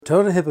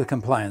Total HIPAA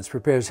Compliance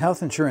prepares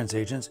health insurance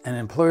agents and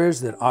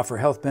employers that offer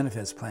health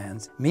benefits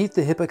plans meet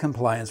the HIPAA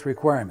compliance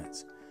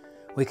requirements.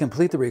 We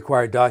complete the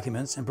required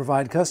documents and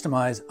provide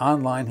customized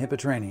online HIPAA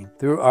training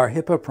through our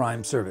HIPAA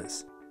Prime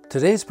service.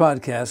 Today's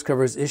podcast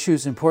covers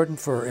issues important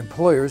for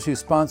employers who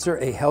sponsor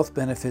a health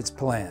benefits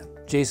plan.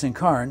 Jason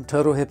Karn,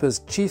 Total HIPAA's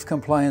Chief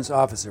Compliance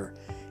Officer,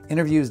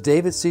 interviews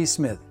David C.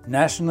 Smith,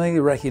 nationally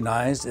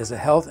recognized as a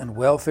health and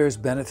welfare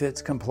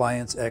benefits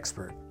compliance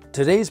expert.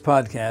 Today's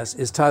podcast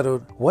is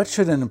titled, What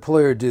Should an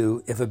Employer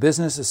Do If a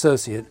Business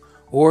Associate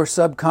or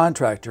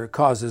Subcontractor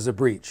Causes a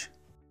Breach?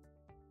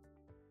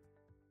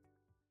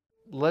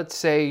 Let's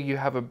say you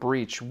have a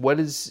breach. What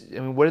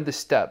are the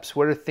steps?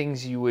 What are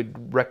things you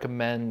would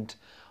recommend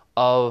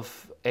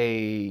of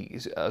a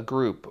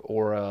group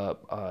or of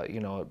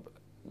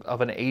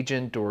an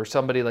agent or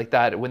somebody like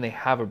that when they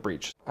have a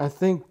breach? I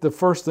think the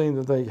first thing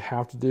that they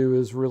have to do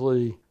is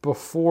really,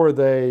 before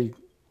they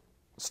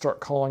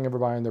start calling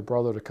everybody and their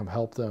brother to come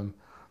help them,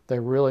 they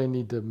really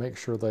need to make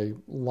sure they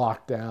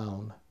lock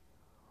down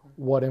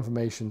what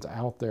information's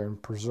out there and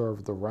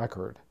preserve the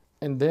record.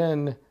 And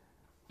then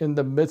in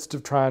the midst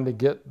of trying to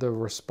get the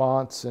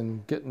response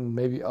and getting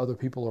maybe other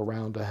people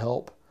around to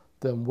help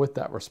them with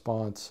that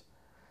response,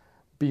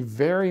 be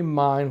very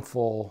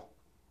mindful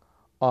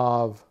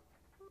of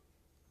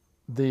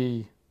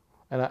and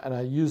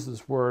I use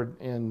this word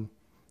in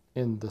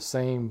the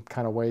same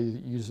kind of way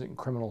that you use it in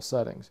criminal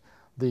settings,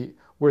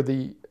 where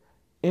the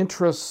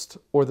interest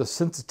or the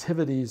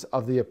sensitivities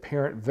of the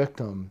apparent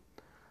victim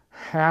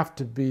have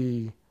to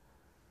be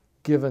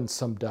given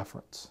some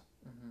deference.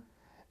 Mm-hmm.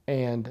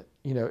 And,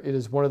 it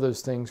is one of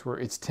those things where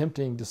it's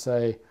tempting to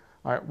say,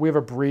 all right, we have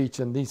a breach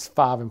and these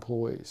 5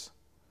 employees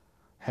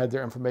had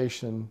their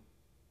information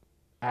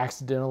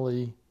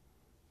accidentally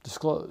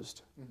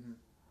disclosed. Mm-hmm.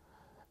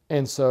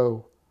 And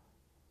so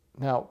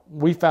now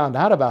we found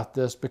out about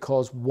this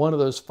because one of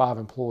those 5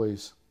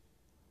 employees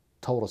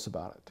told us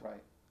about it. Right.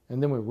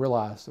 And then we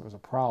realized there was a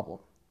problem.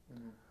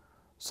 Mm-hmm.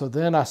 So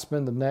then I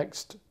spend the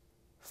next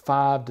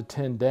 5 to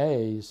 10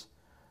 days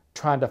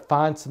trying to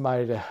find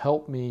somebody to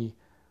help me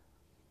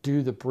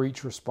do the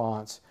breach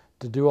response,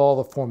 to do all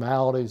the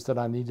formalities that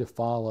I need to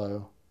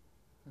follow.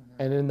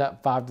 Mm-hmm. And in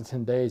that 5 to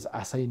 10 days,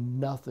 I say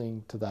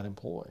nothing to that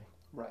employee.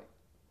 Right.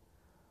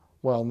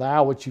 Well,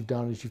 now what you've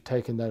done is you've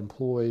taken that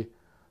employee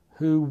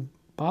who,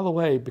 by the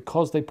way,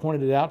 because they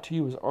pointed it out to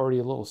you, was already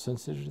a little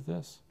sensitive to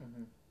this.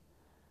 Mm-hmm.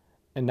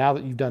 And now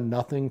that you've done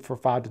nothing for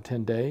 5 to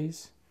 10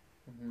 days,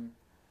 mm-hmm.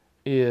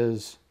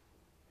 is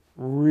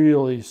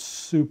really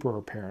super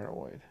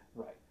paranoid.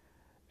 Right.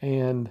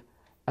 And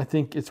I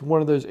think it's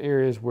one of those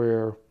areas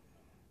where,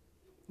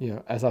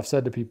 as I've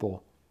said to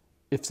people,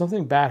 if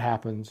something bad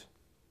happens,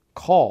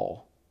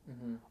 call.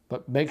 Mm-hmm.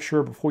 But make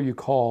sure before you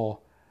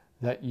call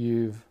that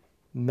you've,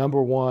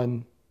 number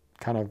one,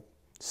 kind of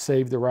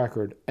saved the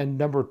record, and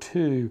number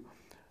 2,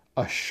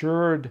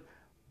 assured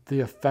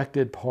the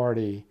affected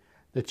party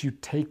that you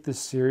take this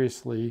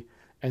seriously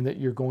and that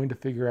you're going to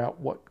figure out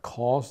what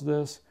caused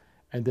this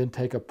and then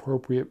take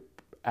appropriate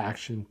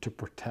action to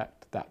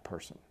protect that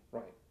person.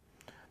 Right.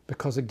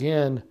 Because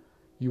again,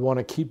 you want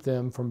to keep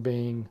them from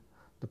being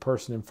the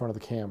person in front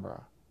of the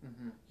camera.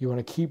 Mm-hmm. You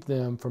want to keep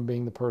them from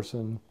being the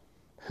person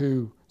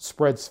who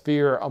spreads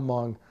fear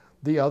among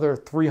the other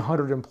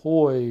 300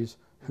 employees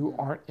who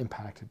aren't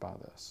impacted by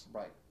this.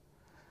 Right.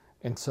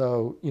 And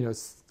so,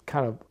 it's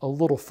kind of a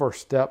little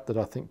first step that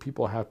I think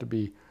people have to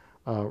be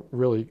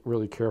really,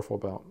 really careful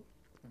about.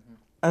 Mm-hmm.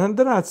 And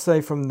then I'd say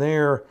from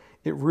there,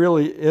 it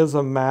really is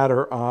a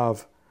matter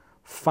of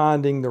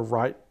finding the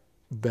right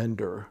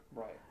vendor.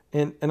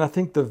 Right. And I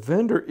think the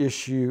vendor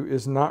issue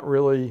is not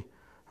really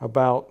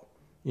about,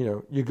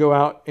 you go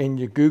out and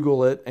you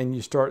Google it and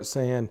you start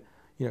saying,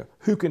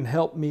 who can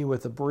help me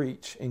with a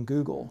breach in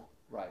Google?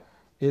 Right.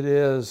 It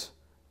is,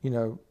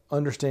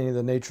 understanding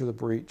the nature of the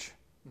breach,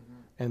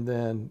 mm-hmm. and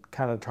then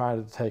kind of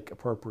trying to take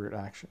appropriate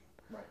action.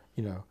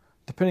 Right.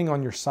 Depending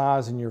on your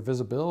size and your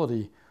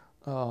visibility,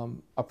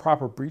 a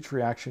proper breach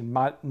reaction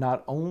might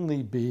not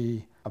only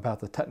be about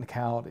the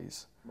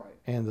technicalities, right.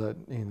 and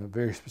the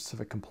very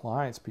specific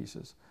compliance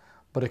pieces,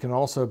 but it can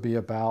also be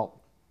about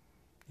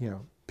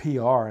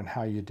PR and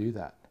how you do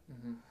that.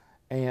 Mm-hmm.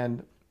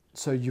 And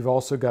so you've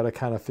also got to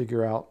kind of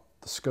figure out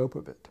the scope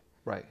of it.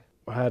 Right.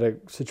 I had a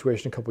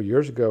situation a couple of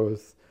years ago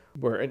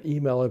where an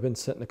email had been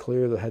sent in the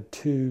clear that had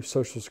 2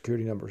 social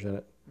security numbers in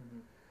it.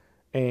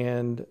 Mm-hmm.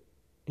 And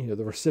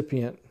the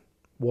recipient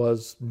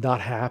was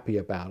not happy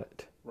about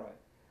it. Right.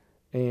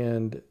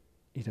 And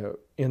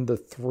in the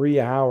 3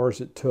 hours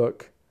it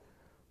took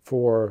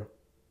for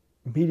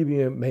me to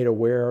be made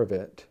aware of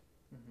it,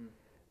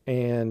 mm-hmm.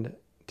 and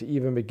to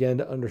even begin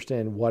to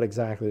understand what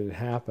exactly had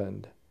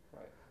happened,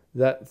 right.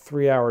 That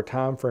 3-hour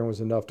time frame was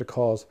enough to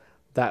cause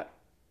that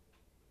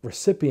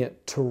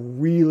recipient to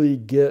really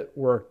get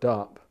worked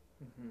up,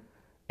 mm-hmm.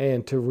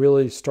 and to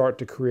really start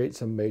to create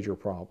some major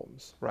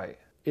problems. Right.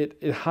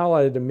 It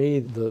highlighted to me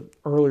the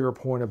earlier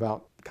point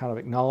about kind of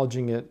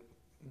acknowledging it.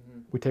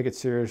 Mm-hmm. We take it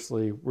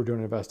seriously. We're doing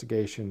an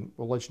investigation.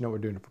 We'll let you know what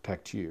we're doing to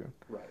protect you.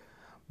 Right.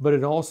 But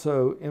it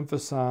also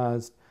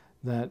emphasized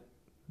that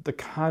the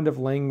kind of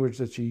language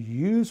that you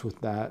use with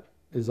that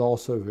is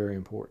also very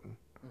important.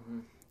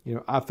 You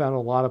know, I found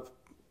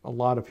a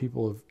lot of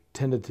people have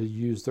tended to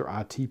use their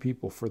IT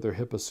people for their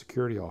HIPAA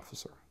security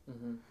officer,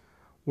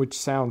 which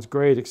sounds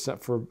great,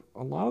 except for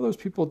a lot of those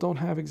people don't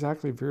have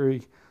exactly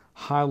very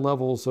high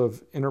levels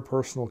of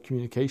interpersonal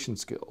communication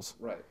skills.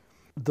 Right.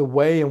 The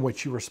way in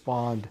which you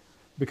respond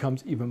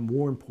becomes even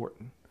more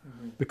important,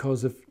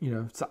 because if, you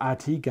know, it's an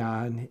IT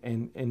guy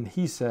and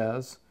he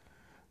says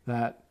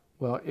that,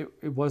 well,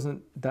 it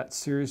wasn't that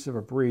serious of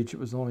a breach, it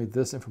was only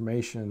this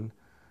information,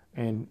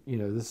 and, you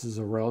know, this is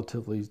a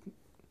relatively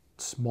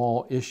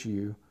small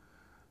issue,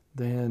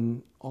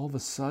 then all of a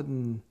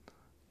sudden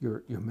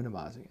you're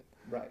minimizing it.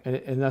 Right.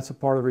 And that's a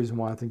part of the reason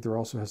why I think there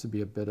also has to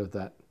be a bit of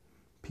that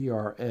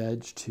PR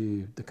edge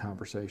to the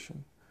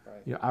conversation.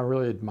 Right. You know, I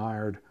really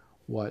admired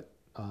what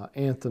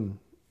Anthem,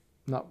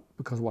 not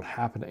because of what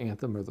happened to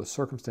Anthem or the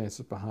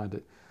circumstances behind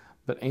it,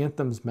 but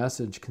Anthem's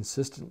message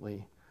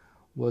consistently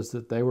was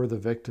that they were the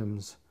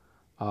victims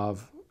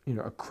of, you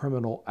know, a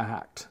criminal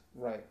act.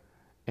 Right.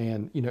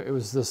 And, you know, it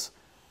was this,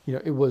 you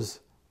know, it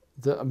was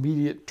the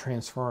immediate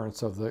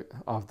transference of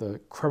the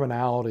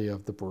criminality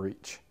of the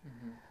breach.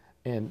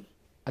 And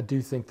I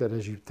do think that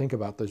as you think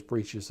about those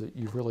breaches, that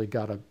you've really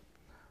got to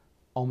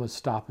almost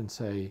stop and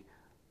say,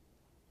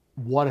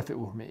 what if it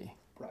were me?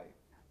 Right.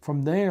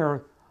 From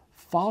there,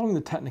 following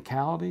the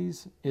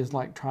technicalities is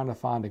like trying to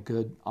find a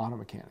good auto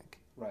mechanic.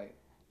 Right.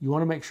 You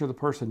want to make sure the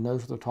person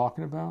knows what they're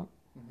talking about,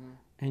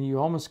 and you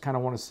almost kind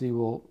of want to see,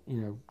 well, you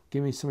know,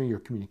 give me some of your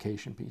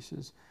communication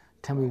pieces.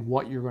 Tell me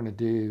what you're going to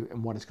do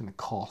and what it's going to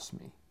cost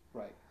me.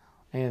 Right.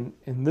 And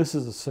this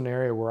is a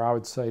scenario where I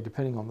would say,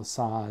 depending on the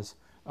size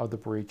of the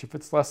breach, if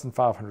it's less than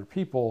 500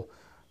 people,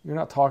 you're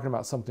not talking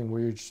about something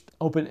where you're just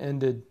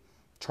open-ended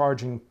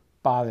charging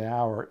by the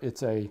hour.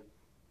 It's a,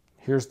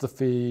 here's the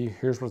fee,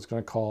 here's what it's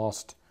going to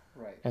cost,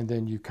 Right. and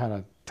then you kind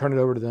of turn it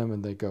over to them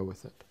and they go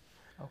with it.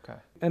 Okay.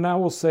 And I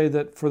will say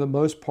that for the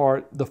most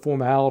part, the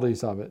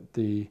formalities of it,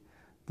 the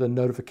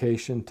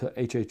notification to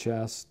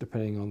HHS,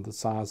 depending on the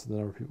size of the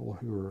number of people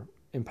who are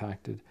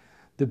impacted,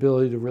 the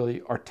ability to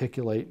really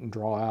articulate and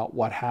draw out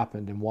what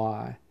happened and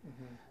why,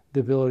 the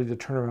ability to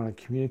turn around and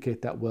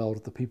communicate that well to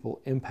the people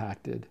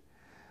impacted.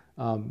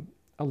 A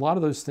lot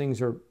of those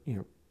things are, you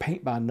know,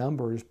 paint by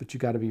numbers, but you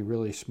got to be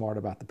really smart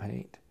about the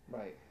paint.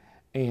 Right.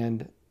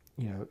 And,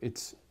 you know,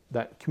 it's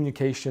that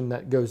communication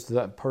that goes to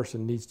that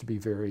person needs to be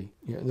very,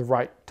 you know, the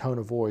right tone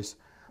of voice.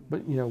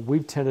 But, you know,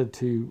 we've tended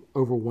to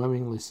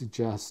overwhelmingly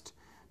suggest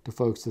to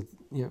folks that,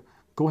 you know,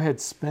 go ahead,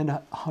 spend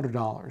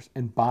 $100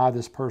 and buy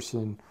this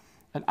person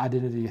an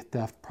identity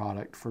theft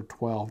product for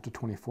 12 to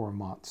 24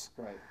 months.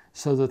 Right.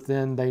 So that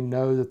then they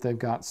know that they've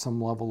got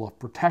some level of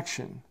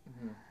protection.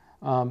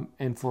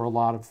 And for a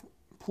lot of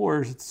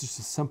employers, it's just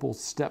a simple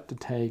step to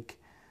take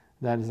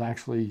that is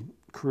actually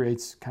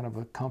creates kind of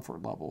a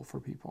comfort level for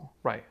people.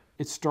 Right.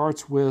 It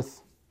starts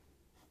with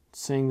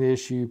seeing the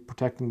issue,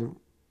 protecting the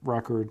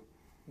record,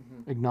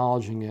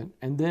 acknowledging it,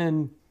 and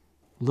then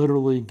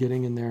literally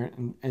getting in there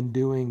and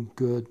doing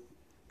good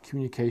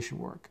communication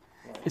work.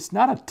 Right. It's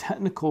not a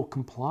technical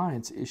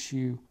compliance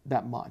issue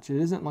that much. It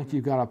isn't like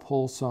you've got to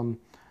pull some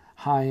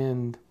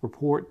high-end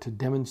report to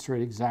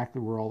demonstrate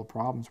exactly where all the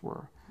problems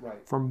were. Right.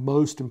 For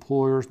most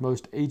employers,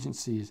 most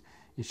agencies,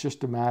 it's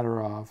just a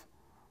matter of,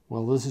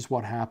 well, this is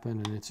what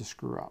happened and it's a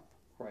screw up.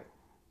 Right.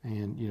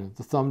 And, you know,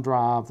 the thumb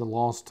drive, the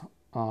lost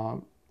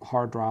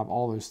hard drive,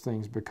 all those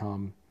things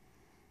become,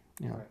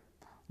 you know,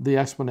 the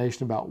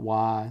explanation about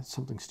why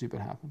something stupid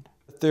happened.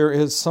 There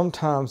is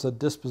sometimes a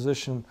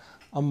disposition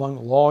among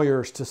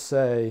lawyers to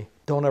say,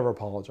 don't ever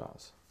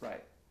apologize.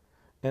 Right.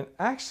 And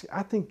actually,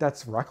 I think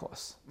that's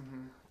reckless.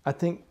 I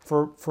think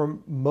for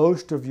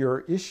most of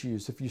your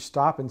issues, if you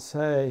stop and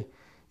say,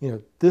 you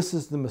know, this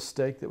is the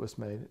mistake that was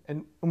made,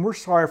 and we're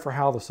sorry for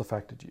how this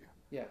affected you.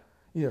 Yeah.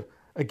 You know,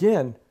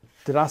 again,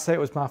 did I say it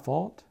was my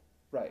fault?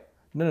 Right.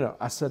 No.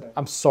 I said,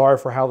 I'm sorry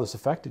for how this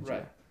affected you.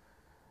 Right.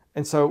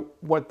 And so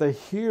what they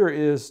hear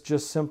is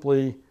just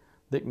simply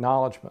the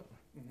acknowledgement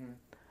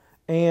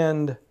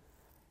and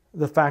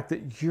the fact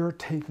that you're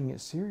taking it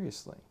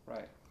seriously.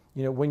 Right.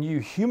 You know, when you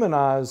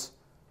humanize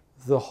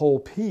the whole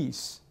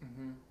piece,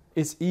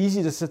 it's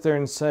easy to sit there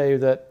and say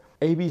that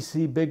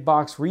ABC big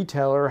box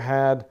retailer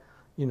had,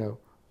 you know,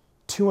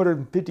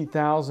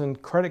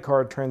 250,000 credit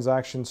card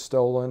transactions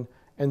stolen,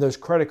 and those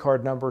credit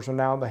card numbers are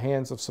now in the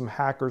hands of some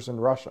hackers in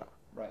Russia.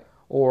 Right.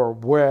 Or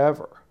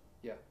wherever.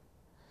 Yeah.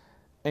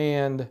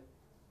 And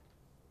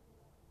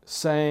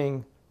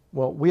saying,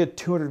 well, we had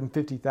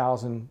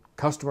 250,000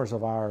 customers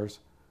of ours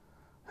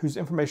whose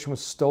information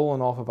was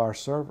stolen off of our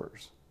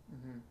servers.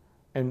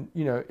 And,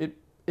 you know,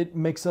 it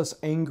makes us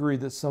angry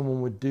that someone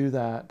would do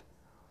that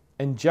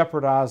and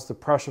jeopardize the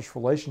precious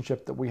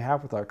relationship that we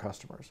have with our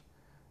customers.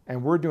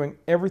 And we're doing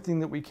everything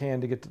that we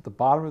can to get to the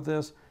bottom of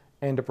this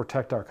and to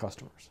protect our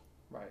customers.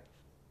 Right.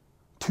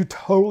 Two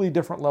totally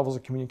different levels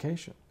of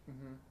communication.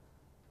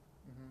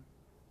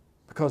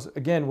 Because,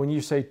 again, when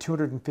you say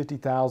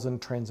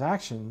 250,000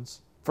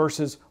 transactions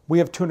versus we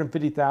have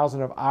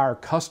 250,000 of our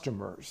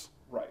customers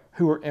Right.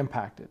 who are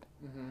impacted.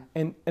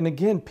 And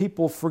again,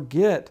 people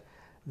forget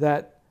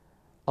that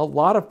a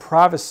lot of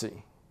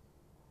privacy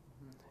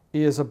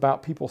is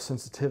about people's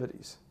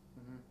sensitivities.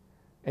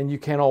 And you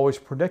can't always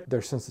predict their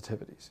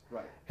sensitivities.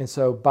 Right. And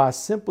so by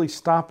simply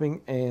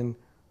stopping, and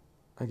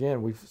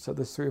again, we've said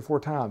this 3 or 4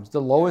 times,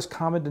 the lowest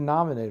common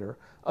denominator,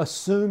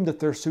 assume that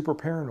they're super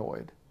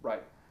paranoid.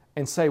 Right.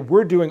 And say,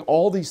 we're doing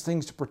all these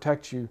things to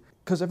protect you.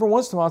 Because every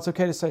once in a while, it's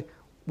okay to say,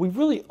 we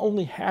really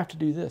only have to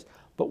do this,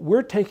 but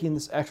we're taking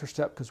this extra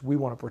step because we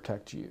want to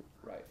protect you.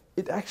 Right.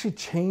 It actually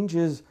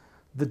changes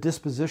the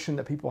disposition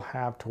that people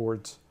have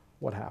towards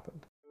what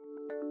happened.